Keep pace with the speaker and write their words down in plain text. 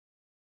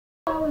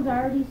stall has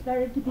already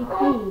started to be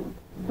cleaned,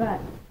 but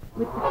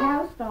with the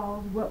cow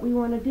stalls, what we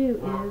want to do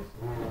is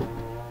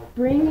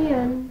bring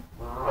in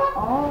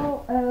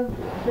all of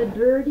the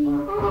dirty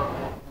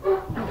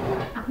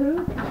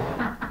poop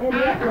and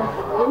wetness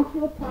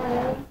into a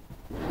pile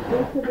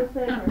into the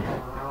center.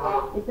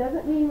 It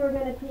doesn't mean we're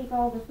going to take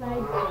all the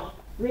side stuff.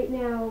 Right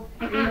now,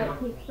 we might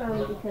take some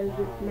because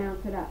it's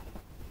mounted up.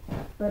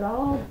 But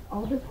all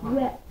this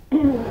wet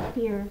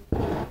here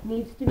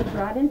needs to be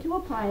brought into a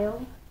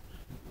pile.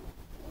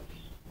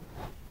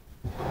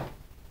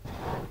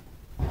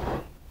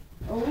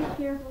 Always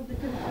careful to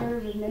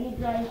conserve as many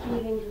dry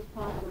shavings as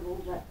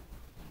possible, but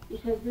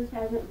because this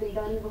hasn't been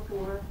done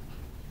before,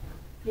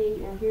 see,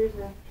 now here's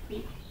a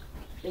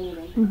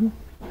thing.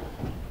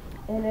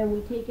 And then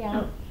we take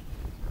out.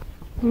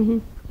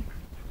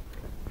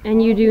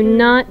 And you do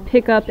not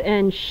pick up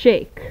and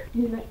shake.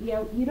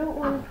 Yeah, you don't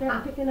want to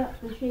start picking up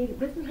the shade.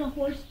 This is a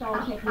horse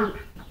stall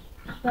technique,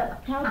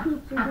 but cow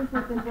poops are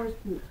different than horse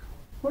poops.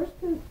 Horse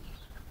poops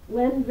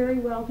lend very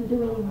well to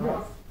doing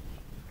this,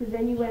 because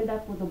then you end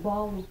up with a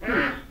ball of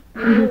poop.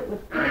 You do it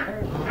with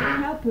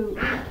cow poop,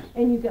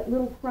 and you get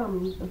little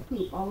crumbs of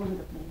poop all over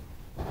the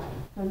place.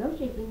 So no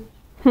shaking,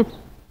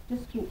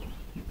 just scoop.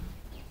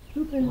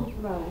 Scoop and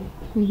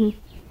throw.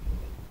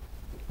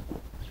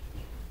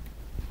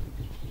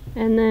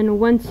 And then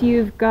once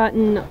you've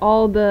gotten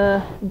all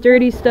the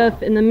dirty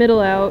stuff in the middle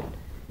out.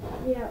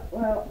 Yeah,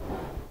 well,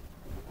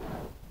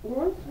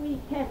 once we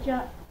catch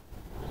up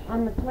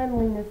on the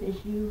cleanliness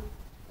issue,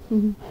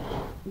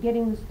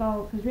 getting the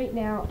stall, because right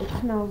now it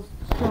smells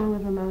strong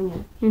of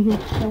ammonia.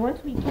 So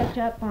once we catch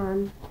up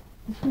on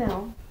the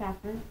smell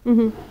factor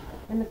and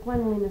the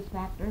cleanliness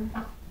factor,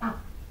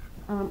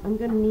 I'm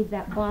going to need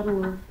that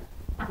bottle of,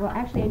 well,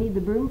 actually I need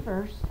the broom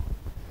first,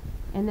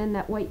 and then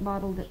that white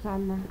bottle that's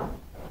on the...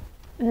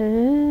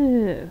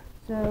 Oh.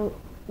 So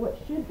what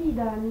should be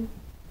done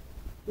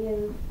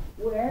is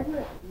wherever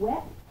it's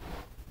wet,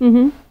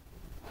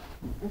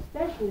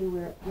 especially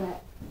where it's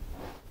wet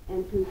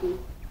and poopy,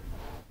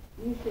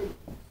 you should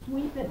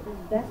sweep it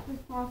as best as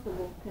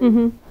possible,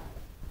 because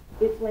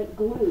it's like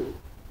glue.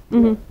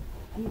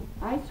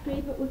 I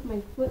scrape it with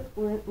my foot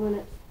when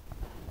it's,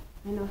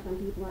 I know some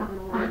people aren't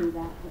going to want to do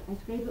that, but I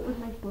scrape it with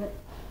my foot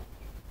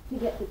to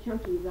get the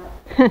chunkies up.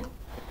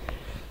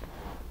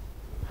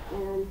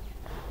 And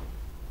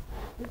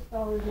this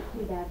stall isn't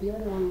too bad. The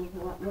other one was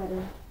a lot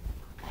wetter.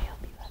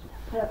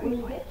 But when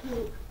you get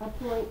to a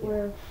point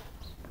where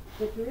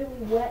it's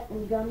really wet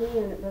and gummy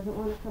and it doesn't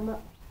want to come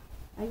up,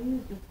 I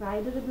use the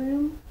side of the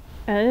broom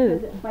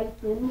because it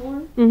bites in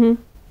more.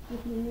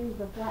 If you use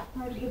the flat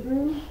part of the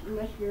broom,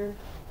 unless you're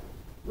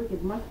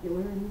wicked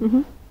muscular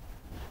and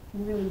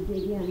can really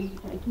dig in,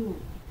 which I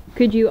can't.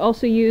 Could you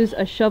also use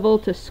a shovel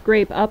to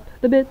scrape up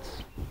the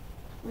bits?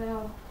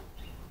 Well,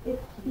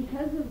 it's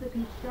because of the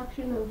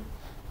construction of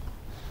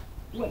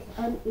what's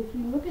if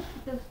you look at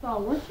the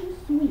stall, once you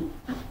sweep,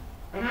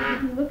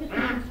 if you look at the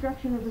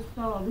construction of the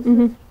stall, this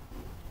is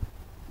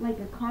like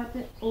a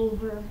carpet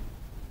over,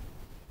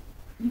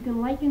 you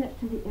can liken it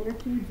to the inner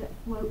tubes that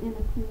float in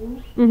a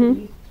pool.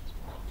 These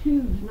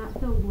tubes not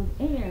filled with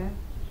air,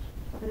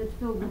 but it's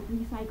filled with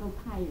recycled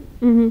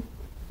tires.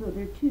 So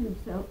they're tubes,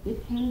 so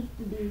it tends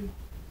to be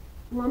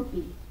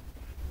lumpy,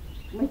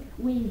 like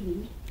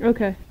wavy.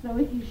 Okay. So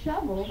if you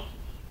shovel,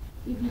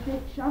 if you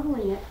think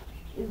shoveling it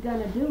is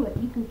going to do it,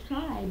 you can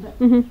try, but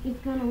it's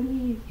going to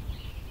leave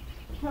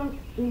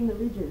chunks in the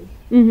ridges.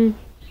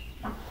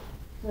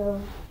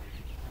 So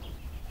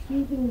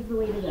sweeping is the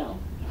way to go.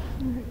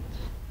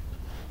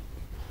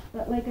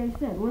 But like I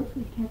said, once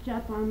we catch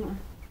up on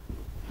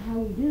how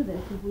we do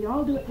this, if we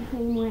all do it the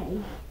same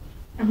way,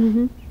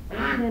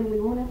 then we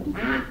won't have to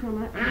sweep so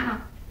much,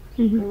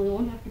 and we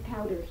won't have to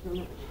powder so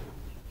much.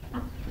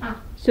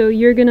 So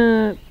you're going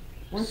to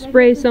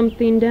spray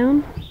something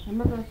down? I'm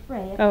not going to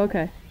spray it. Oh,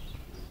 okay.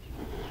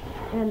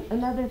 And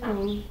another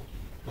thing,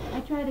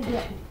 I try to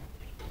get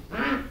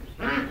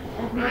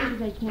as much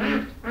as I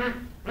can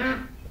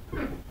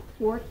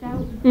forked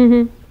out.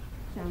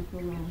 Sounds so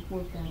wrong,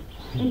 forked out.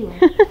 Anyway,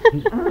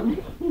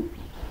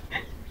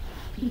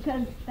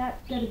 because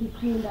that's got to be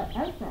cleaned up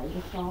outside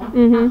the stall.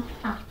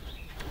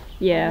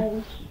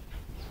 Yeah.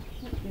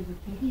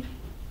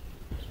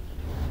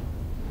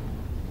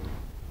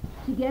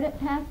 To get it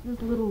past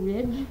this little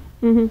ridge,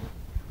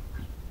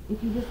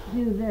 if you just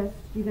do this,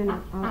 you're going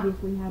to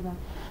obviously have a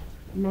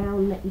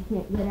mound that you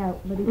can't get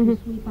out, but if you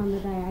sweep on the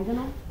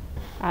diagonal,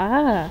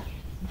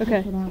 okay.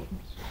 It out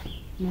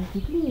nice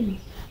and clean.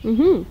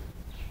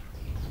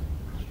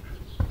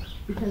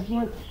 Because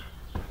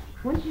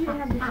once you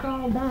have the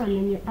stall done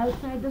and you're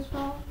outside the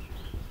stall,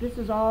 this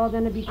is all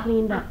going to be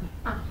cleaned up.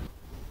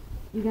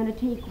 You're going to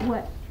take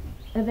what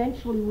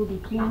eventually will be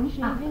clean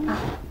shavings,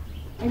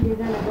 and you're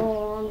going to go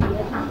along the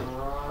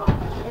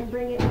edges and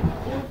bring it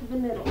into the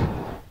middle.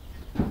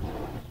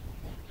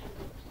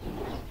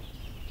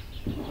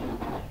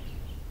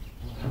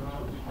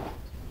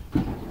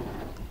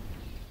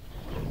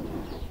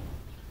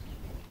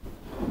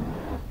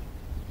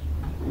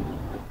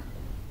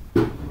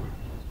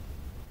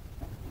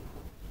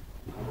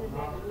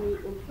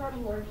 actually, in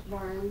some horse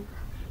barns,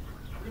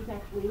 this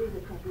actually is a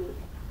technique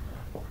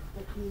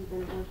that's used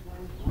in horse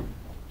barns.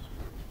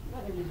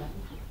 Not everybody.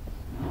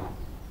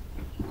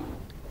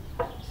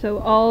 So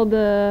all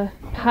the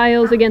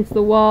piles against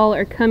the wall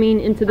are coming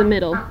into the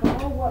middle.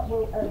 Or what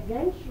will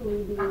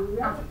eventually be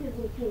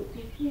relatively clean.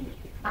 You see, if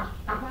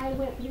I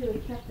went through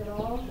and checked it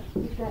all,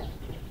 you've got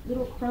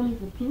little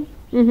crumbs of poop.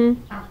 Mm-hmm.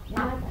 And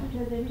that's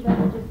because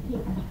everybody just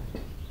takes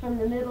from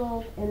the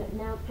middle and it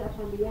mounts up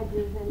on the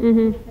edges and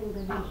Mhm. everything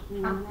doesn't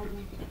clean the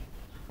edges.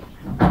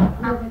 The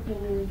other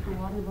thing is the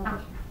water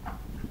bucket.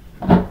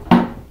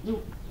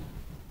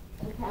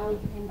 The cows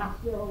can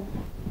distill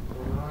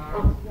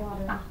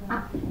water.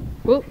 So.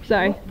 Whoop,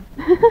 sorry.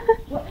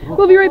 What?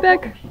 We'll be right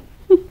back.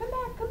 Come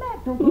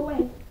back. Don't go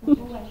away. Don't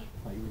go away.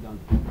 Thought you were done.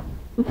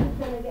 Just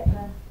gonna get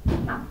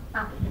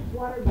the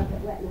water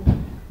bucket wetness.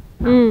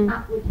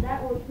 Mm. Which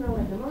that won't smell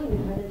like ammonia,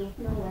 but it'll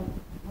smell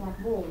like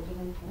mold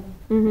eventually.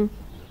 Mm-hmm.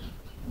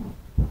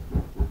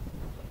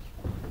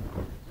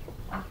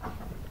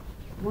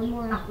 One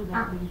more after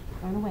that, please.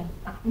 Run away.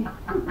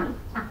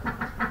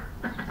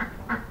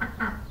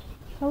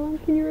 How long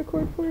can you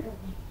record for?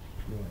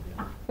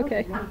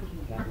 Okay.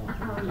 That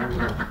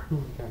long.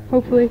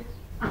 Hopefully.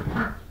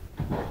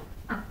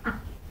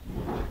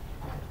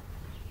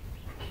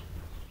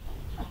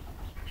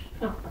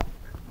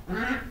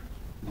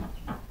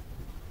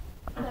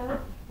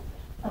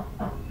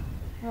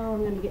 Oh,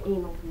 I'm gonna get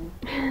anal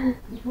here.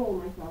 Control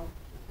myself.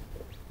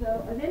 So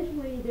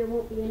eventually there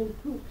won't be any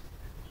poops.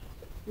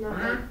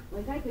 Not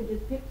like I could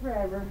just pick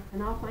forever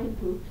and I'll find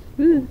poops.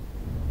 Ooh.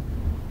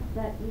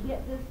 But you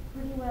get this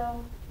pretty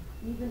well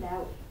evened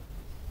out.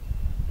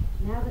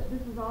 Now that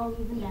this is all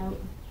evened out,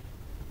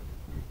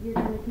 you're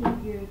gonna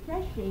take your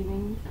fresh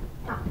shavings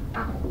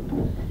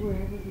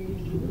wherever they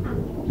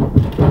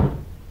are.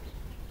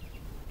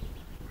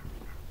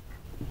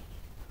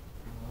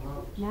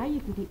 Now you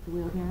can take the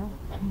wheelbarrow.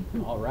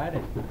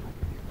 Alrighty.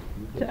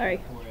 Sorry.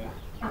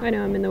 I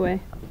know I'm in the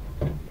way.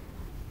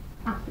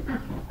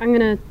 I'm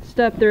gonna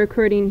stop the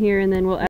recording here and then we'll